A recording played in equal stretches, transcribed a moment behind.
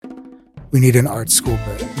we need an art school,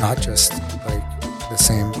 but not just like the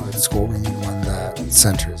same art school. We need one that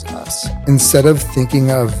centers us. Instead of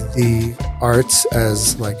thinking of the arts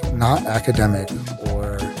as like not academic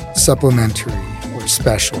or supplementary or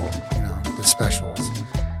special, the specials,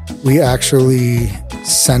 we actually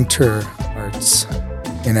center arts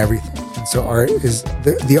in everything. And so art is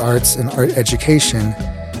the arts and art education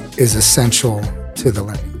is essential to the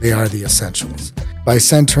learning. They are the essentials. By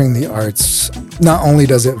centering the arts, not only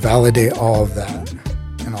does it validate all of that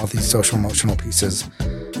and all these social emotional pieces,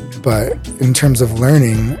 but in terms of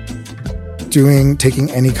learning,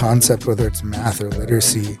 taking any concept, whether it's math or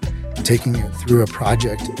literacy, taking it through a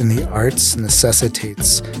project in the arts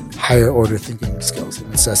necessitates higher order thinking skills. It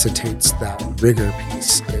necessitates that rigor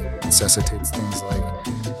piece. It necessitates things like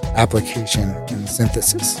application and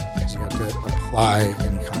synthesis, because you have to apply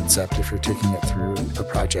any concept if you're taking it through a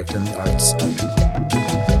project in the arts.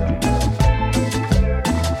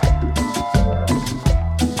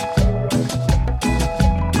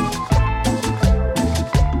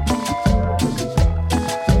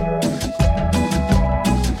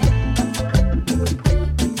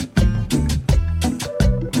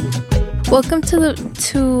 Welcome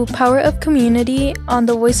to Power of Community on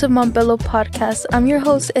the Voice of Montbello podcast. I'm your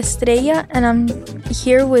host Estrella, and I'm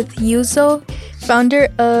here with Yuzo, founder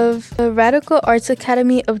of the Radical Arts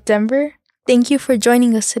Academy of Denver. Thank you for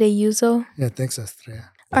joining us today, Yuzo. Yeah, thanks,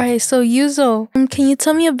 Estrella. All right, so Yuzo, can you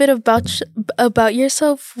tell me a bit about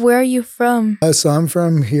yourself? Where are you from? So I'm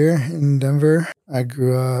from here in Denver. I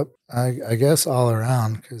grew up, I guess, all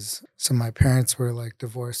around, because my parents were like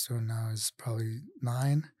divorced when I was probably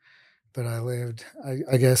 9. But I lived,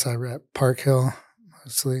 I guess I rep Park Hill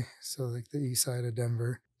mostly, so like the east side of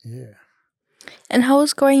Denver. Yeah. And how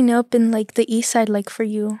was growing up in like the east side like for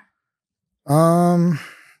you?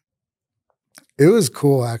 It was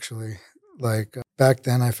cool actually. Like back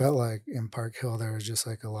then I felt like in Park Hill there was just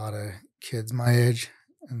like a lot of kids my age.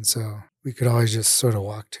 And so we could always just sort of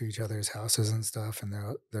walk to each other's houses and stuff. And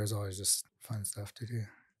there's always just fun stuff to do.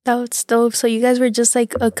 That was dope. So you guys were just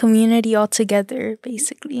like a community all together,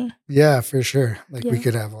 basically. Yeah, for sure. Like Yeah. we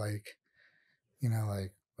could have like,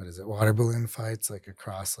 like, what is it, water balloon fights like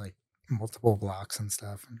across like multiple blocks and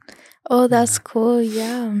stuff. And, Oh, that's cool.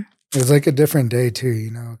 Yeah. it was like a different day too,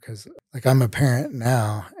 because like I'm a parent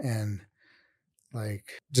now, and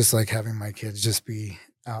like just like having my kids just be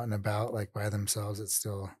out and about like by themselves, it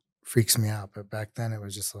still freaks me out. But back then it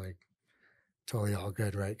was just like totally all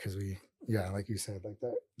good, right? Because like you said, like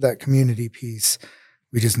that community piece,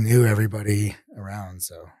 we just knew everybody around,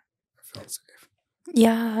 so I felt safe.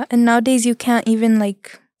 Yeah. And nowadays you can't even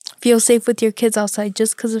like feel safe with your kids outside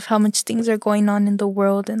just because of how much things are going on in the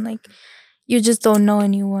world, and like you just don't know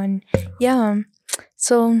anyone. Yeah.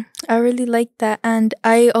 So I really like that. And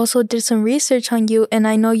I also did some research on you, and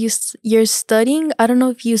I know you're studying. I don't know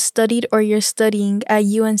if you studied or you're studying at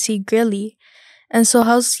UNC Greeley. And so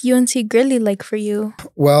how's UNC Greeley like for you?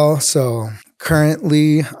 Well, so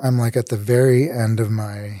currently I'm like at the very end of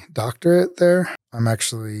my doctorate there. I'm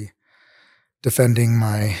actually defending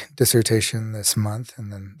my dissertation this month,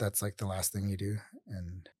 and then that's like the last thing you do.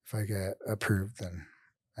 And if I get approved, then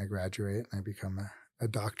I graduate and I become a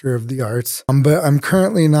doctor of the arts. But I'm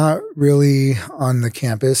currently not really on the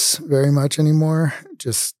campus very much anymore,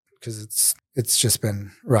 just because it's just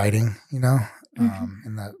been writing, and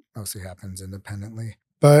that mostly happens independently.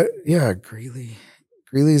 But yeah,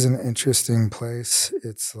 Greeley's an interesting place.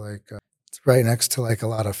 It's like it's right next to like a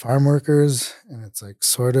lot of farm workers, and it's like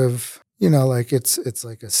sort of like it's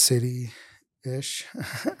like a city-ish,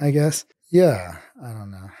 I guess. Yeah, I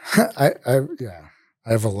don't know.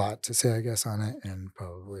 I have a lot to say, I guess, on it, and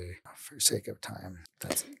probably for sake of time,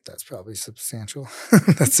 that's probably substantial.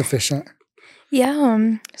 That's sufficient.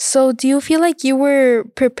 Yeah. So do you feel like you were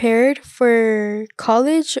prepared for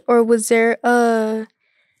college, or was there do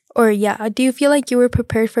you feel like you were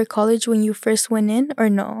prepared for college when you first went in, or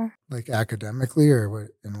no? Like academically, or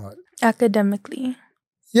what? Academically.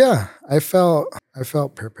 Yeah, I felt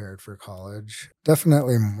prepared for college.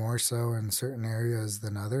 Definitely more so in certain areas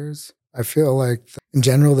than others. I feel like in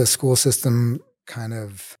general the school system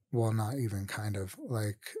not even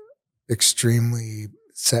like extremely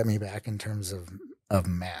set me back in terms of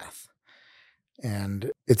math.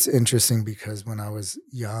 And it's interesting because when I was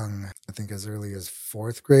young, I think as early as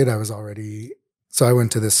 4th grade, I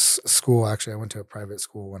went to this school. Actually, I went to a private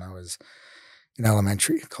school when I was in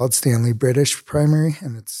elementary called Stanley British Primary,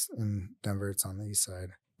 and it's in Denver. It's on the east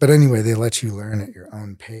side. But anyway, they let you learn at your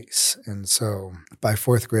own pace. And so by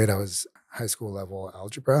 4th grade, I was high school level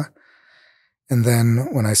algebra. And then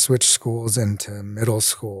when I switched schools into middle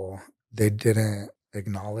school, they didn't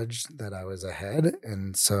acknowledged that I was ahead.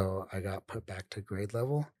 And so I got put back to grade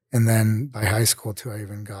level. And then by high school too,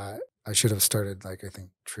 I should have started like, I think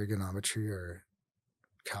trigonometry or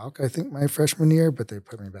calc, I think my freshman year, but they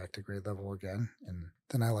put me back to grade level again. And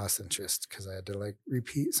then I lost interest because I had to like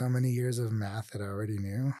repeat so many years of math that I already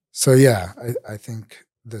knew. So yeah, I think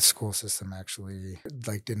the school system actually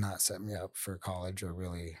like did not set me up for college or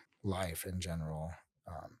really life in general,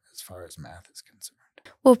 as far as math is concerned.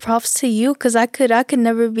 Well, props to you, because I could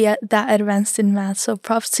never be that advanced in math. So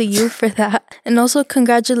props to you for that. And also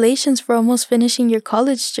congratulations for almost finishing your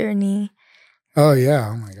college journey. Oh yeah,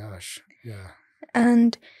 oh my gosh. Yeah.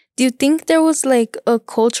 And do you think there was like a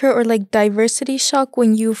culture or like diversity shock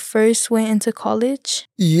when you first went into college?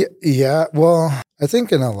 Yeah. Well, I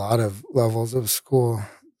think in a lot of levels of school,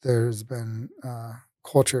 there's been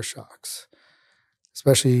culture shocks,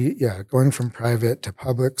 especially, going from private to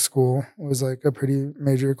public school was like a pretty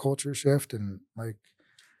major culture shift. And like,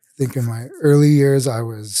 I think in my early years, I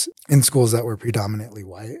was in schools that were predominantly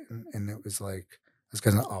white. And it was like, I was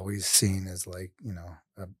kind of always seen as like,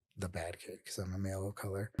 the bad kid because I'm a male of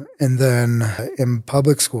color. And then in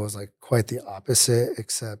public school, it was like quite the opposite,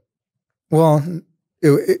 except, well,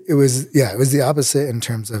 it was the opposite in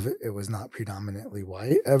terms of it was not predominantly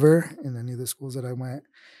white ever in any of the schools that I went.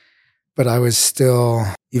 But I was still,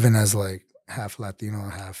 even as like half Latino,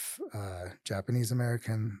 half Japanese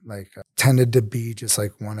American, like tended to be just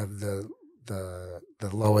like one of the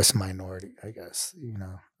lowest minority, I guess,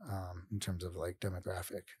 in terms of like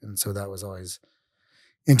demographic. And so that was always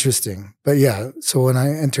interesting. But yeah, so when I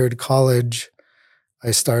entered college,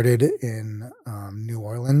 I started in New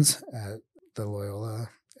Orleans at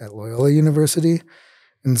Loyola University.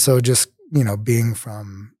 And so just, being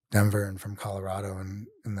from Denver and from Colorado and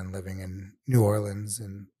then living in New Orleans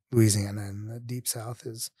and Louisiana in the deep South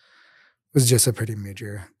was just a pretty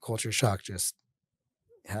major culture shock, just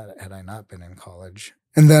had I not been in college.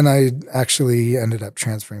 And then I actually ended up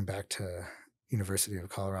transferring back to University of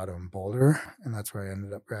Colorado in Boulder, and that's where I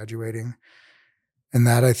ended up graduating. And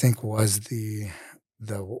that, I think, was the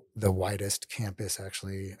widest campus,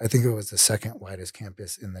 actually. I think it was the second widest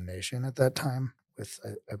campus in the nation at that time. With,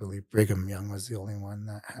 I believe Brigham Young was the only one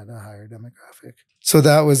that had a higher demographic. So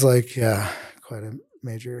that was like, quite a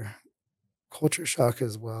major culture shock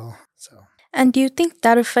as well. So. And do you think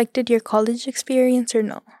that affected your college experience or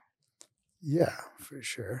no? Yeah, for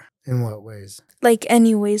sure. In what ways? Like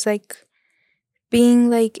anyways, like being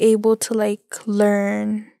like able to like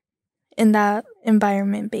learn in that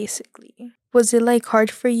environment basically. Was it like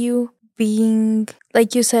hard for you being,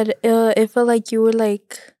 like you said, it felt like you were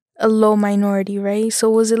like a low minority, right? So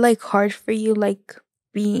was it like hard for you like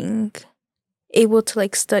being able to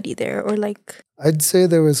like study there or like? I'd say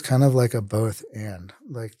there was kind of like a both and.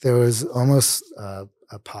 Like there was almost a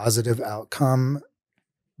positive outcome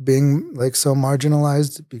being like so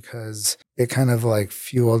marginalized because it kind of like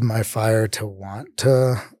fueled my fire to want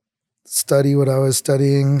to study what I was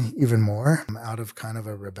studying even more out of kind of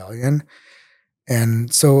a rebellion.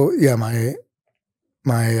 And so, yeah, my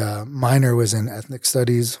minor was in ethnic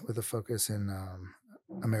studies with a focus in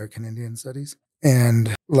American Indian studies.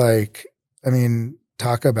 And like, I mean,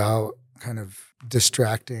 talk about kind of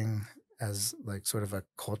distracting as like sort of a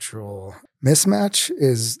cultural mismatch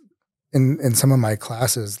is in some of my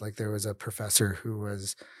classes, like there was a professor who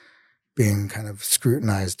was being kind of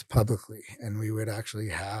scrutinized publicly, and we would actually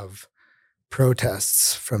have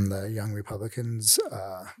protests from the Young Republicans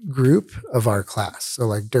group of our class. So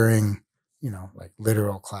like during, like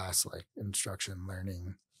literal class, like instruction,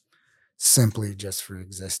 learning, simply just for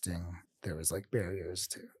existing, there was like barriers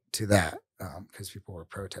to that because people were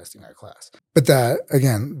protesting our class. But that,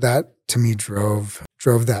 again, that to me drove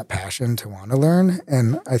that passion to want to learn.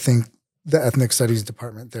 And I think the ethnic studies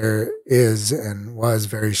department there is and was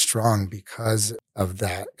very strong because of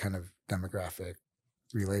that kind of demographic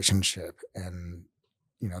relationship and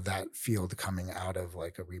that field coming out of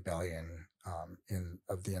like a rebellion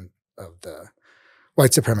of the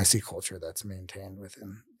white supremacy culture that's maintained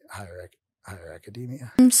within higher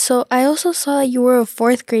academia. So I also saw that you were a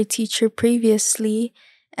fourth grade teacher previously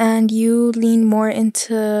and you leaned more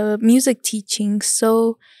into music teaching.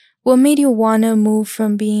 So what made you want to move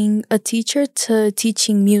from being a teacher to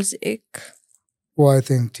teaching music? Well, I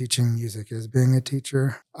think teaching music is being a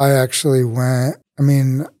teacher.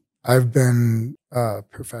 I've been a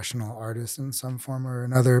professional artist in some form or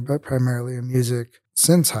another, but primarily in music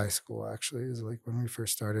since high school, actually, is like when we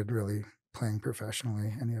first started really playing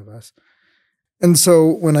professionally, any of us. And so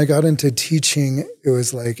when I got into teaching, it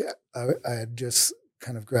was like I had just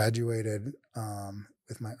kind of graduated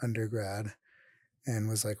with my undergrad and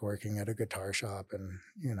was like working at a guitar shop and,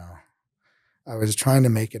 I was trying to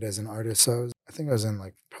make it as an artist. So I think I was in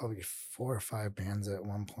like probably 4 or 5 bands at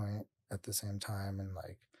one point at the same time. And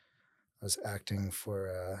like I was acting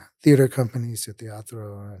for theater companies,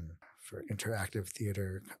 teatro, and for interactive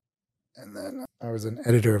theater. And then I was an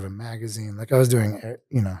editor of a magazine. Like I was doing,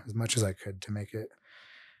 as much as I could to make it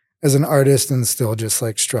as an artist, and still just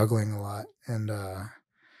like struggling a lot. And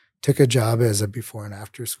took a job as a before and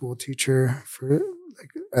after school teacher for,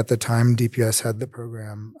 like, at the time DPS had the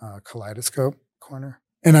program Kaleidoscope Corner.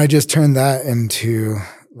 And I just turned that into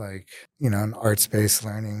like, an arts-based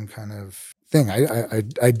learning kind of thing.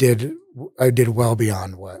 I did well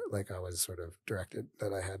beyond what like I was sort of directed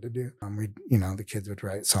that I had to do. The kids would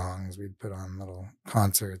write songs, we'd put on little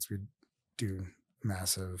concerts, we'd do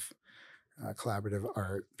massive collaborative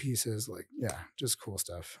art pieces, like, just cool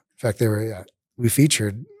stuff. In fact, we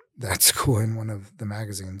featured that school in one of the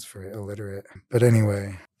magazines for illiterate. But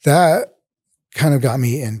anyway, that kind of got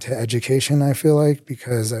me into education, I feel like,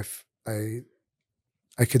 because I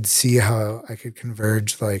could see how I could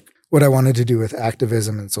converge like what I wanted to do with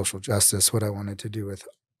activism and social justice, what I wanted to do with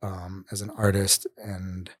as an artist,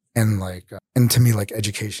 and to me, like,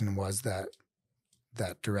 education was that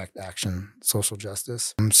direct action, social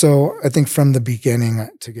justice. So I think from the beginning,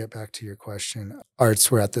 to get back to your question,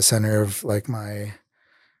 arts were at the center of like my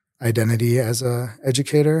identity as a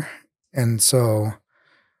educator. And so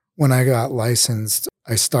when I got licensed,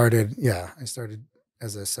 I started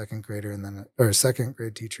as a second grade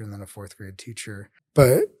teacher and then a fourth grade teacher,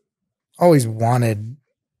 but always wanted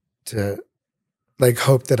to like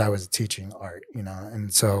hope that I was teaching art,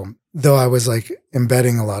 And so though I was like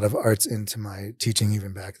embedding a lot of arts into my teaching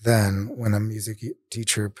even back then, when a music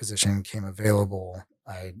teacher position came available,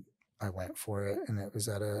 I went for it, and it was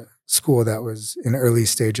at a school that was in early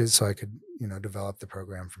stages, so I could, develop the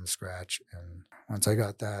program from scratch. And once I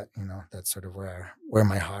got that, that's sort of where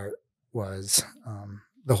my heart was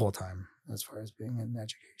the whole time as far as being in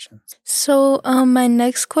education. So my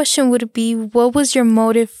next question would be, what was your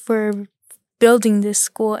motive for building this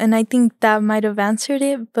school? And I think that might have answered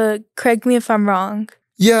it, but correct me if I'm wrong.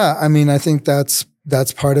 Yeah, I mean, I think that's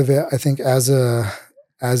part of it. I think as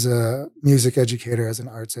a music educator, as an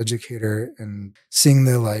arts educator, and seeing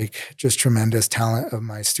the like just tremendous talent of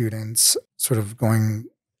my students sort of going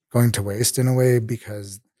to waste in a way,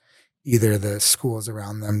 because either the schools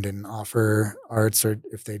around them didn't offer arts, or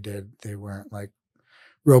if they did, they weren't like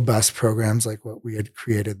robust programs like what we had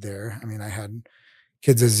created there. I mean, I had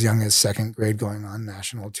kids as young as second grade going on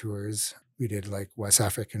national tours. We did like West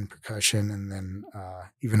African percussion, and then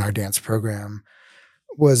even our dance program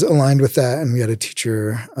was aligned with that. And we had a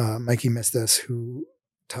teacher, Mikey Mistas, who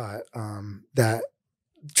taught that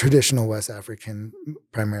traditional West African,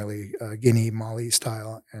 primarily Guinea, Mali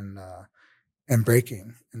style, and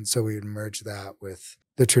breaking. And so we would merge that with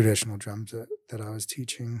the traditional drums that I was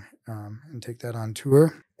teaching and take that on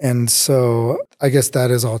tour. And so I guess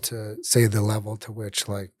that is all to say the level to which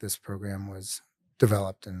like this program was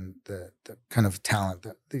developed and the kind of talent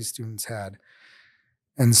that these students had.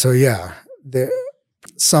 And so,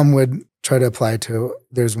 some would try to apply to,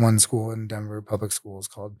 there's one school in Denver Public Schools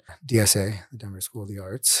called DSA, the Denver School of the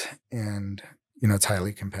Arts. And, it's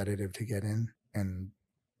highly competitive to get in. And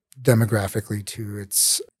demographically too,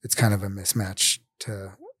 it's kind of a mismatch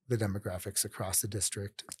to the demographics across the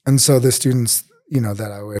district. And so the students,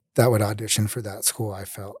 that would audition for that school,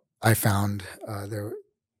 I found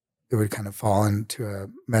it would kind of fall into a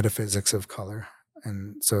metaphysics of color.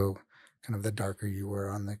 And so kind of the darker you were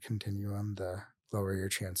on the continuum, the lower your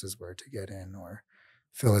chances were to get in or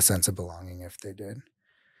feel a sense of belonging if they did.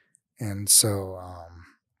 And so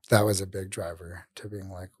that was a big driver to being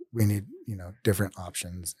like, we need, different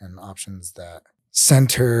options, and options that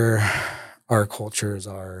center our cultures,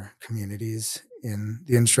 our communities in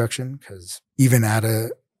the instruction. Because even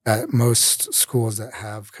at most schools that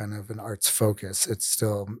have kind of an arts focus, it's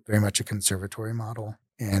still very much a conservatory model.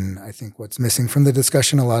 And I think what's missing from the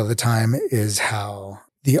discussion a lot of the time is how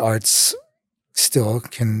the arts still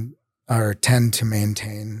can or tend to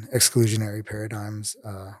maintain exclusionary paradigms,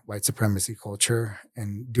 white supremacy culture,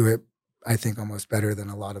 and do it, I think, almost better than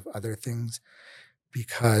a lot of other things,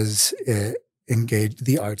 because the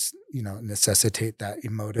arts, necessitate that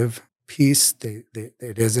emotive piece.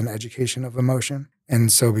 It is an education of emotion.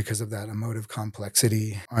 And so because of that emotive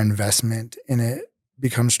complexity, our investment in it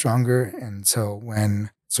becomes stronger. And so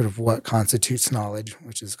when sort of what constitutes knowledge,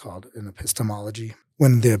 which is called an epistemology,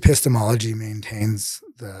 when the epistemology maintains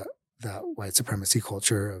that white supremacy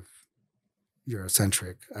culture of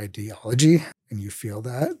Eurocentric ideology, and you feel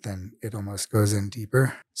that, then it almost goes in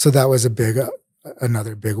deeper. So that was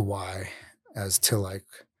another big why as to like,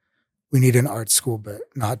 we need an art school, but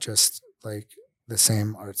not just like the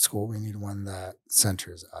same art school. We need one that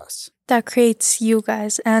centers us. That creates you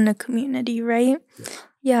guys and a community, right? Yeah.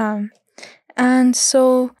 Yeah. And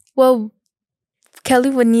so, well, Kelly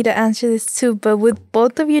would need to answer this too, but with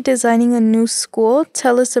both of you designing a new school,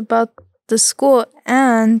 tell us about the school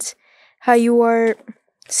and how you are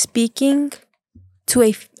speaking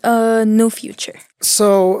to a new future.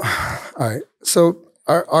 So, all right. So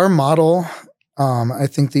our model, I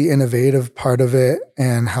think the innovative part of it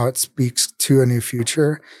and how it speaks to a new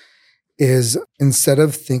future is, instead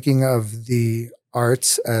of thinking of the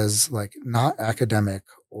arts as like not academic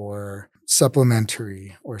or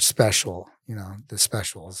supplementary or special, the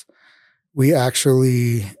specials, we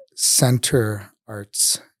actually center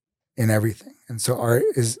arts in everything. And so art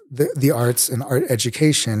is the arts and art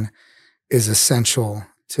education is essential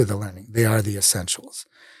to the learning. They are the essentials.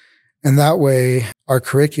 And that way, our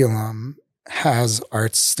curriculum has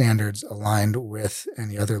arts standards aligned with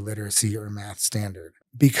any other literacy or math standard.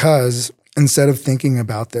 Because instead of thinking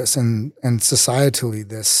about this, and societally,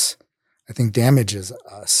 this, I think, damages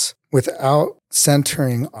us. Without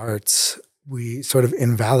centering arts, we sort of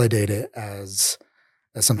invalidate it as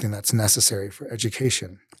something that's necessary for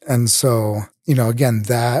education. And so, again,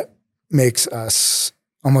 that makes us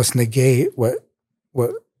almost negate what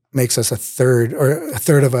makes us a third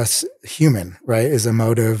of us human, right? Is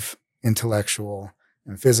emotive, intellectual,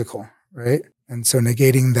 and physical, right? And so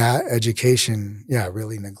negating that education,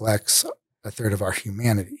 really neglects a third of our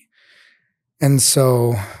humanity. And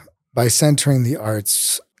so by centering the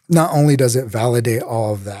arts, not only does it validate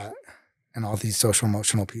all of that and all these social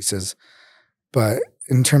emotional pieces, but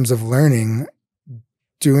in terms of learning,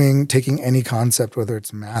 taking any concept, whether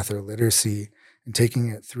it's math or literacy, and taking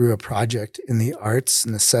it through a project in the arts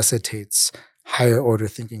necessitates higher order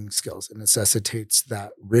thinking skills. It necessitates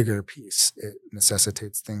that rigor piece. It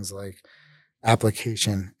necessitates things like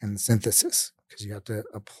application and synthesis, because you have to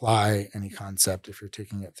apply any concept if you're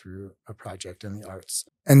taking it through a project in the arts.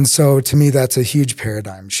 And so to me, that's a huge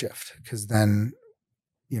paradigm shift, because then,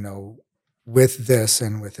 with this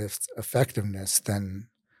and with its effectiveness, then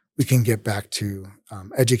we can get back to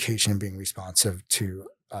education being responsive to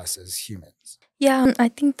us as humans. Yeah, I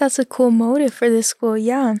think that's a cool motive for this school.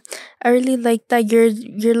 Yeah, I really like that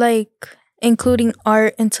you're like including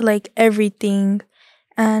art into like everything,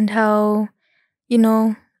 and how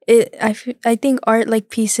I think art like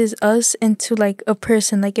pieces us into like a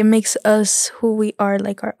person, like it makes us who we are,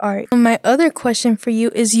 like our art. My other question for you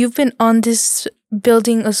is, you've been on this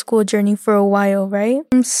building a school journey for a while, right?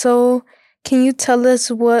 So can you tell us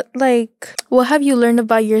what have you learned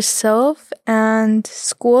about yourself and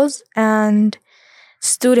schools and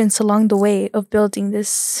students along the way of building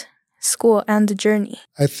this school and the journey?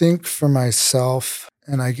 I think for myself,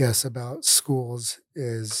 and I guess about schools,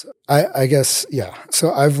 is I guess,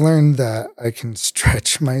 so I've learned that I can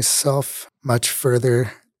stretch myself much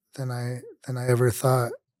further than I ever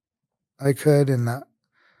thought I could, and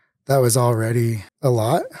that was already a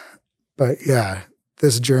lot. But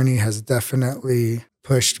this journey has definitely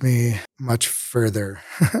pushed me much further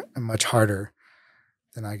and much harder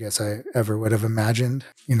than I guess I ever would have imagined,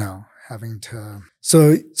 having to.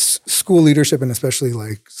 So school leadership, and especially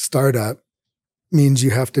like startup, means you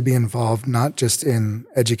have to be involved not just in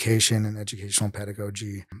education and educational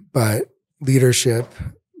pedagogy, but leadership,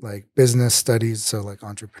 like business studies, so like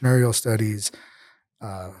entrepreneurial studies,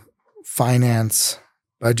 finance,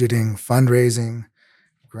 budgeting, fundraising,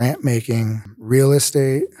 grant making, real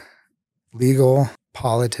estate, legal,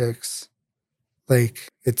 politics. Like,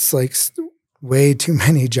 it's like way too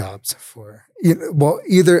many jobs for,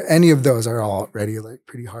 either any of those are already like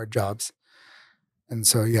pretty hard jobs. And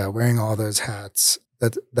so, wearing all those hats,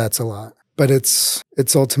 that's a lot. But it's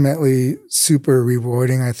ultimately super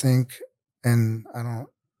rewarding, I think. And I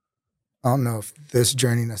don't know if this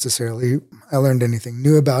journey necessarily, I learned anything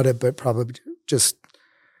new about it, but probably just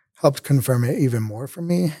helped confirm it even more for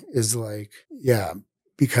me, is like,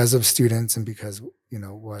 because of students and because,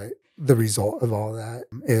 what the result of all that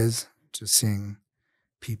is, just seeing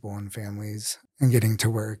people and families and getting to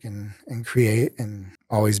work and create and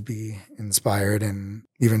always be inspired and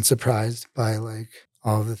even surprised by like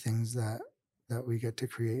all the things that we get to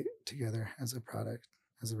create together as a product,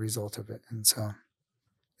 as a result of it. And so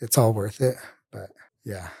it's all worth it. But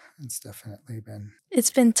it's definitely been.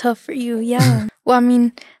 It's been tough for you, yeah. Well, I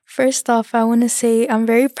mean, first off, I want to say I'm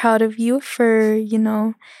very proud of you for,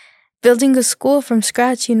 building a school from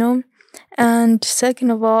scratch, And second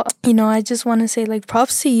of all, I just want to say, like,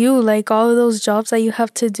 props to you, like all of those jobs that you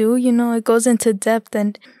have to do, it goes into depth.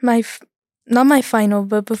 And not my final,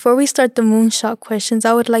 but before we start the Moonshot questions,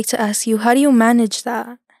 I would like to ask you, how do you manage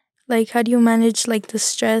that? Like, how do you manage like the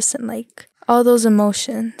stress and like all those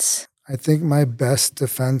emotions? I think my best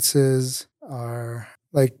defenses are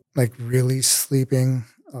like really sleeping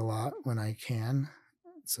a lot when I can.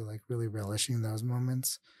 So like really relishing those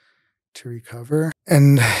moments to recover.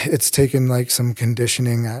 And it's taken like some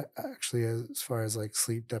conditioning actually as far as like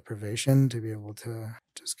sleep deprivation to be able to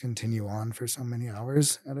just continue on for so many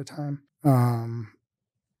hours at a time.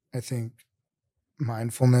 I think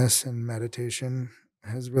mindfulness and meditation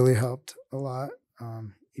has really helped a lot,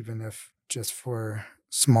 even if just for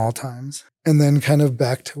small times. And then kind of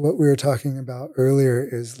back to what we were talking about earlier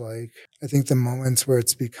is like, I think the moments where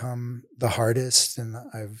it's become the hardest and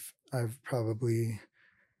I've probably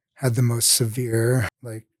had the most severe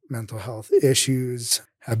like mental health issues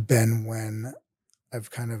have been when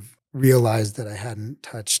I've kind of realized that I hadn't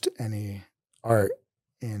touched any art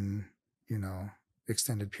in,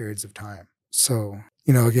 extended periods of time. So,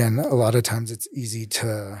 again, a lot of times it's easy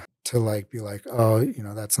to like be like, oh,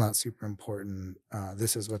 that's not super important.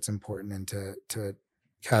 This is what's important, and to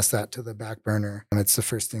cast that to the back burner. And it's the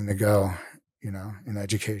first thing to go, in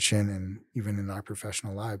education and even in our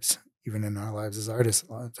professional lives, even in our lives as artists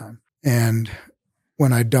a lot of the time. And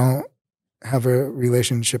when I don't have a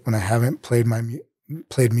relationship, when I haven't played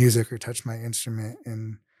music or touched my instrument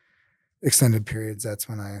in extended periods, that's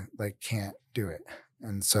when I like can't do it.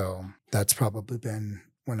 And so that's probably been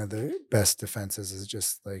one of the best defenses, is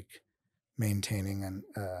just like maintaining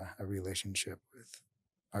a relationship with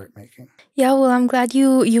art making. Yeah, well, I'm glad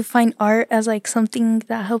you find art as like something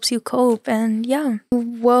that helps you cope. And yeah,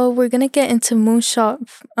 well, we're gonna get into Moonshot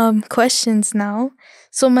questions now.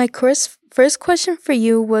 So my first question for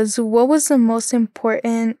you was, what was the most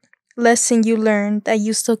important lesson you learned that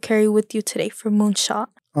you still carry with you today for Moonshot?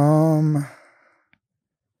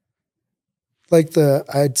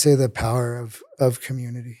 I'd say the power of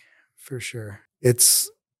community, for sure. It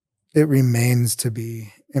remains to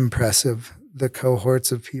be impressive, the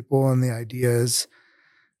cohorts of people and the ideas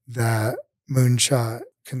that Moonshot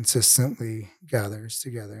consistently gathers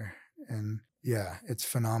together. And yeah, it's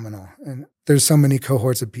phenomenal. And there's so many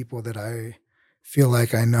cohorts of people that I feel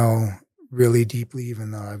like I know really deeply,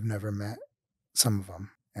 even though I've never met some of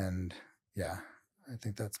them. And yeah, I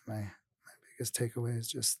think that's my biggest takeaway, is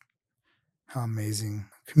just how amazing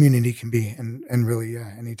community can be. And really,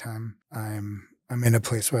 yeah, anytime I'm in a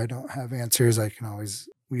place where I don't have answers,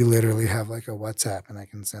 we literally have like a WhatsApp, and I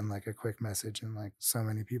can send like a quick message, and like so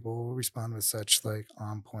many people will respond with such like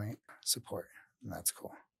on point support. And that's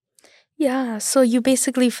cool. Yeah, so you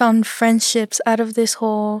basically found friendships out of this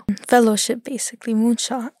whole fellowship, basically,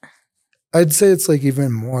 Moonshot. I'd say it's like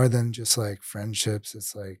even more than just like friendships.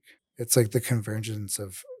 It's like the convergence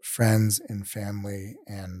of friends and family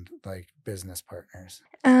and like business partners.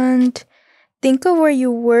 And think of where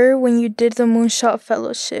you were when you did the Moonshot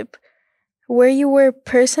Fellowship, where you were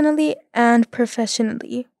personally and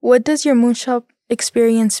professionally. What does your Moonshot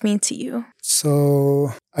experience mean to you?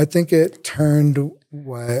 So I think it turned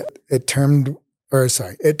what I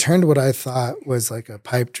thought was like a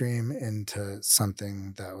pipe dream into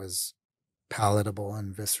something that was palatable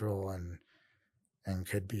and visceral and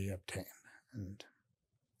could be obtained. And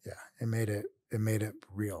yeah, it made it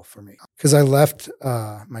real for me, because I left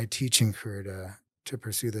my teaching career to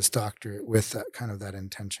pursue this doctorate with that kind of that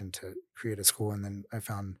intention to create a school. And then I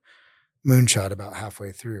found Moonshot about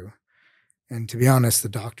halfway through. And to be honest, the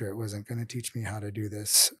doctorate wasn't going to teach me how to do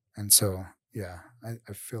this. And so, yeah,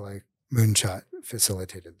 I feel like Moonshot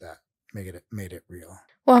facilitated that, made it real.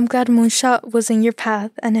 Well, I'm glad Moonshot was in your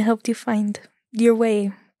path and it helped you find your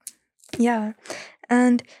way. Yeah.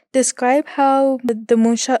 And describe how the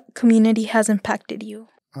Moonshot community has impacted you.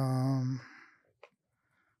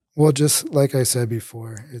 Well, just like I said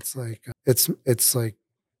before, it's like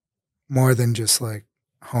more than just like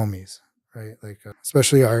homies, right? Like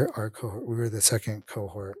especially our cohort. We were the second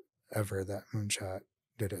cohort ever that Moonshot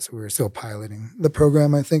did it, so we were still piloting the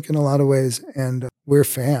program, I think, in a lot of ways. And we're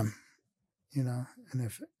fam, And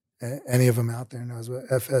if any of them out there knows what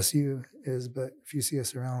FSU is, but if you see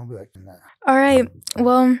us around, we'll be like, nah. All right.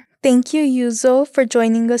 Well, thank you, Yuzo, for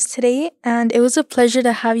joining us today. And it was a pleasure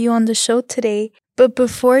to have you on the show today. But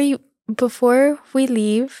before we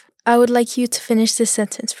leave, I would like you to finish this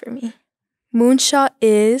sentence for me. Moonshot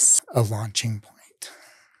is a launching point.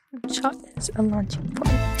 Moonshot is a launching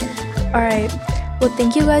point. All right. Well,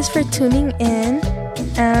 thank you guys for tuning in,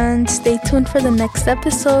 and stay tuned for the next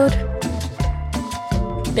episode.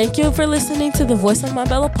 Thank you for listening to the Voice of My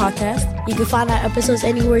Bella podcast. You can find our episodes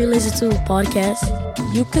anywhere you listen to podcasts.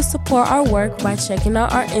 You can support our work by checking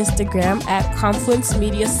out our Instagram at Confluence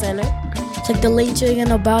Media Center. Check the link tree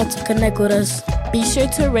in about to connect with us. Be sure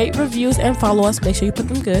to rate, reviews, and follow us. Make sure you put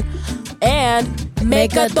them good. And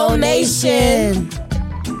make a donation.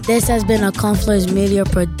 This has been a Confluence Media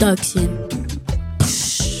production.